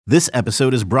This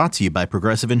episode is brought to you by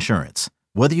Progressive Insurance.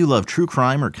 Whether you love true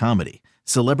crime or comedy,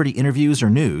 celebrity interviews or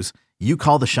news, you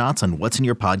call the shots on what's in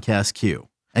your podcast queue.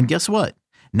 And guess what?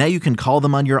 Now you can call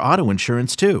them on your auto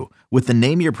insurance too with the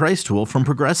Name Your Price tool from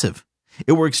Progressive.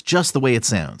 It works just the way it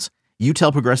sounds. You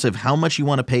tell Progressive how much you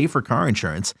want to pay for car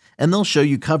insurance, and they'll show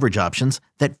you coverage options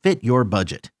that fit your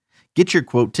budget. Get your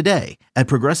quote today at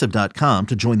Progressive.com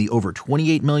to join the over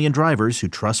 28 million drivers who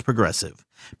trust Progressive.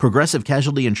 Progressive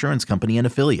Casualty Insurance Company and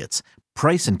Affiliates.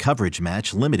 Price and coverage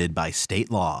match limited by state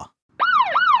law.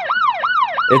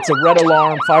 It's a red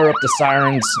alarm. Fire up the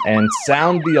sirens and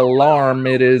sound the alarm.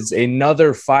 It is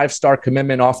another 5-star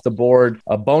commitment off the board.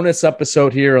 A bonus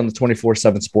episode here on the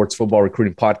 24/7 Sports Football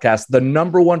Recruiting Podcast. The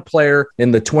number one player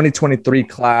in the 2023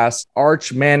 class,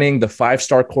 Arch Manning, the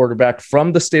 5-star quarterback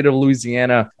from the state of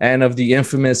Louisiana and of the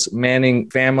infamous Manning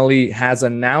family, has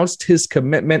announced his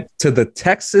commitment to the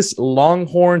Texas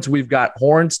Longhorns. We've got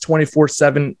Horns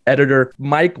 24/7 editor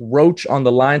Mike Roach on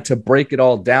the line to break it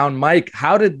all down. Mike,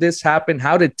 how did this happen?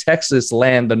 How did Texas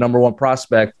land the number one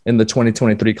prospect in the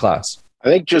 2023 class? I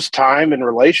think just time and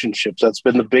relationships. That's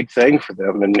been the big thing for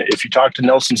them. And if you talk to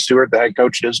Nelson Stewart, the head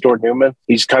coach at Isidore Newman,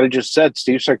 he's kind of just said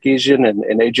Steve Sarkisian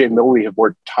and A.J. Milwee have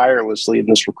worked tirelessly in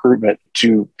this recruitment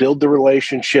to build the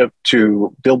relationship,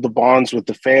 to build the bonds with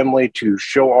the family, to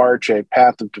show Arch a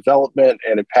path of development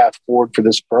and a path forward for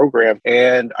this program.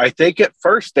 And I think at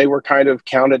first they were kind of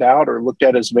counted out or looked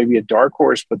at as maybe a dark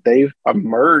horse, but they've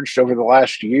emerged over the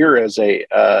last year as a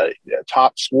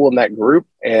top school in that group.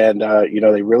 And,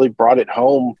 they really brought it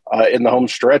home in the home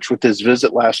stretch with his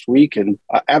visit last week, and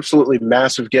absolutely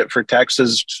massive get for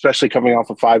Texas, especially coming off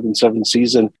a 5-7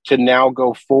 season, to now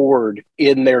go forward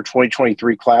in their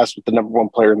 2023 class with the number one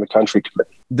player in the country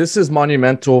committee. This is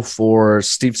monumental for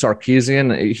Steve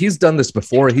Sarkisian. He's done this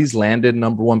before. He's landed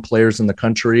number one players in the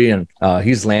country, and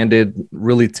he's landed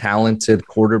really talented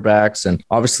quarterbacks, and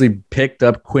obviously picked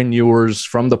up Quinn Ewers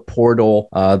from the portal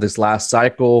this last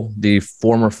cycle, the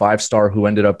former 5-star who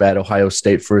ended up at Ohio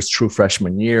State for his true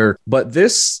freshman year. But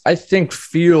this, I think,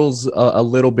 feels a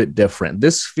little bit different.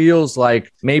 This feels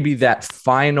like maybe that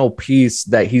final piece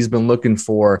that he's been looking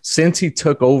for since he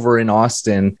took over in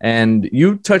Austin. And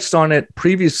you touched on it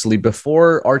previously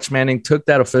before Arch Manning took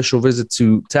that official visit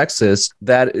to Texas,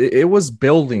 that it was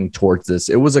building towards this.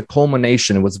 It was a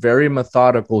culmination. It was very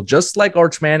methodical, just like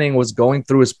Arch Manning was going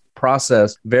through his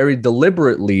process very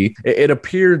deliberately. It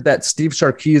appeared that Steve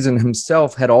Sarkisian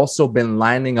himself had also been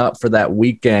lining up for that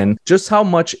weekend. Just how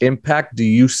much impact do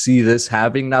you see this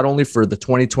having, not only for the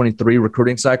 2023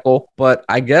 recruiting cycle, but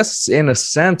I guess in a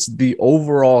sense, the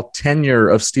overall tenure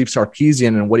of Steve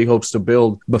Sarkisian and what he hopes to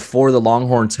build before the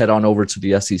Longhorns head on over to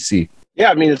the SEC? Yeah,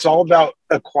 I mean, it's all about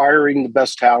acquiring the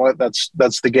best talent.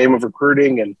 That's the game of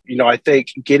recruiting. And, I think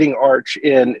getting Arch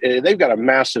in, they've got a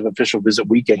massive official visit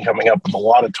weekend coming up with a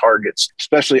lot of targets,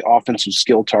 especially offensive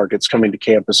skill targets coming to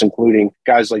campus, including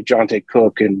guys like Jonte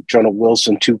Cook and Jonah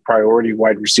Wilson, 2 priority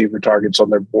wide receiver targets on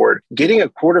their board. Getting a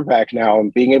quarterback now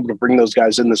and being able to bring those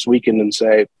guys in this weekend and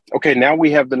say, okay, now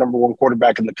we have the number one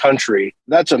quarterback in the country.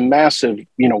 That's a massive,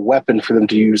 weapon for them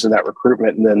to use in that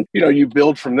recruitment. And then, you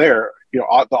build from there.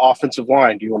 The offensive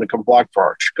line, do you want to come block for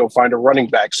Arch? Go find a running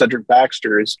back. Cedric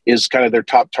Baxter is kind of their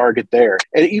top target there.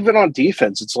 And even on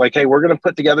defense, it's like, hey, we're going to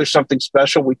put together something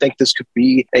special. We think this could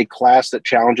be a class that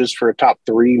challenges for a top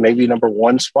 3, maybe number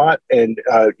 1 spot. And,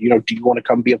 do you want to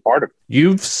come be a part of it?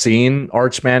 You've seen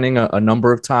Arch Manning a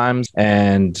number of times.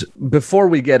 And before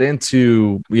we get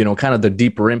into, kind of the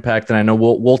deeper impact, and I know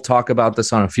we'll talk about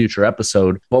this on a future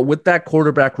episode, but with that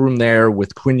quarterback room there,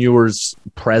 with Quinn Ewers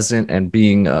present and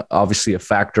being obviously a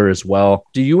factor as well,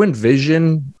 do you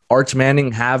envision Arch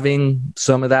Manning having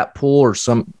some of that pull or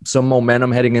some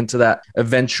momentum heading into that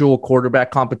eventual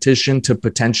quarterback competition to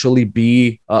potentially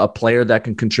be a player that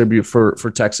can contribute for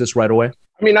Texas right away?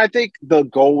 I mean, I think the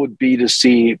goal would be to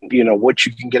see, what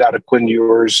you can get out of Quinn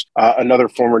Ewers, another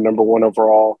former number 1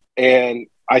 overall. And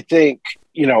I think,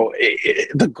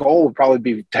 the goal would probably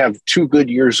be to have 2 good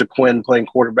years of Quinn playing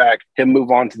quarterback, him move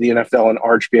on to the NFL, and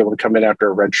Arch be able to come in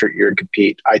after a redshirt year and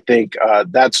compete. I think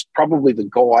that's probably the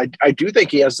goal. I do think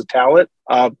he has the talent.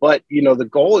 But, the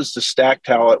goal is to stack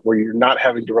talent where you're not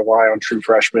having to rely on true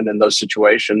freshmen in those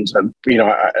situations. And,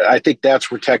 I think that's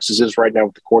where Texas is right now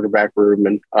with the quarterback room,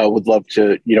 and would love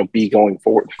to, be going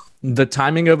forward. The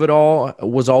timing of it all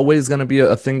was always going to be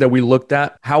a thing that we looked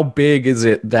at. How big is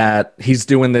it that he's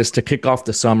doing this to kick off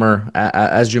the summer,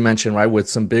 as you mentioned, right, with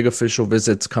some big official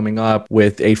visits coming up,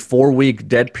 with a 4-week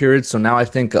dead period? So now I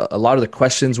think a lot of the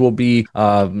questions will be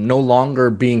no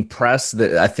longer being pressed.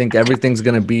 I think everything's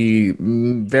going to be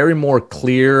very more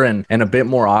clear and a bit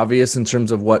more obvious in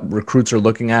terms of what recruits are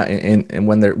looking at and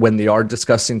when they are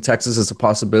discussing Texas as a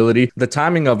possibility. The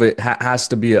timing of it has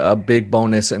to be a big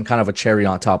bonus and kind of a cherry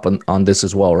on top on this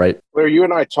as well, right? Where you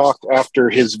and I talked after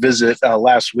his visit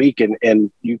last week,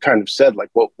 and you kind of said, like,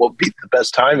 what would be the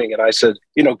best timing? And I said,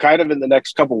 kind of in the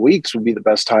next couple of weeks would be the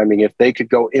best timing if they could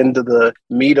go into the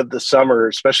meat of the summer,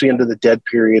 especially into the dead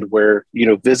period where,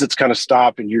 visits kind of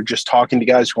stop and you're just talking to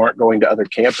guys who aren't going to other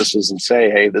campuses and say,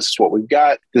 hey, this is what we've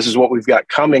got. This is what we've got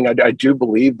coming. I do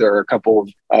believe there are a couple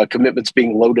of commitments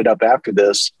being loaded up after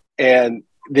this. And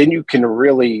then you can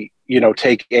really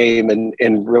take aim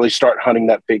and really start hunting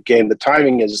that big game. The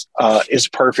timing is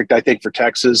perfect, I think, for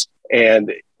Texas.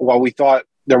 And while we thought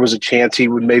there was a chance he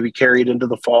would maybe carry it into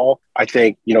the fall, I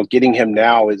think, getting him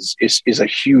now is a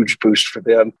huge boost for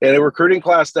them. And a recruiting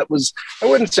class that was, I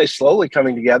wouldn't say slowly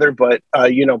coming together, but,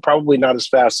 probably not as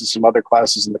fast as some other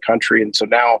classes in the country. And so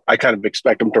now I kind of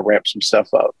expect them to ramp some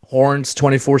stuff up. Horns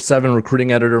 24/7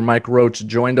 recruiting editor Mike Roach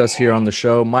joined us here on the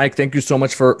show. Mike, thank you so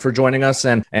much for joining us.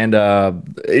 And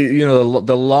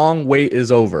the long wait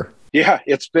is over. Yeah,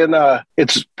 it's been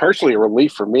it's personally a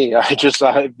relief for me.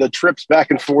 The trips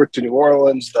back and forth to New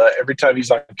Orleans, every time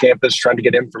he's on campus trying to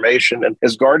get information, and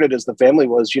as guarded as the family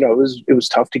was, it was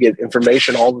tough to get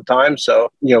information all the time.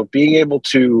 So, being able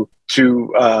to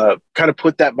kind of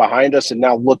put that behind us and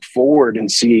now look forward and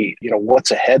see,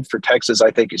 what's ahead for Texas,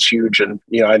 I think is huge. And,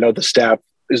 I know the staff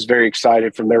is very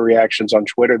excited from their reactions on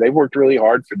Twitter. They've worked really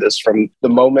hard for this from the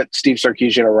moment Steve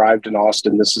Sarkisian arrived in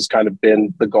Austin. This has kind of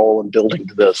been the goal in building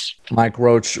to this. Mike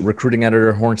Roach, recruiting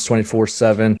editor, Horns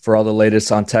 24/7. For all the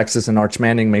latest on Texas and Arch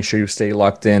Manning, make sure you stay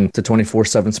locked in to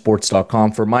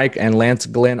 247sports.com. For Mike and Lance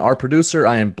Glenn, our producer,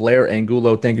 I am Blair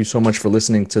Angulo. Thank you so much for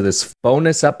listening to this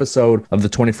bonus episode of the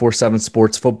 24/7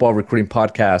 Sports Football Recruiting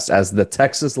Podcast as the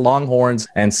Texas Longhorns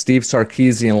and Steve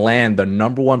Sarkisian land the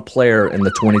number one player in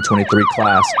the 2023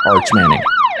 class, Arch Manning.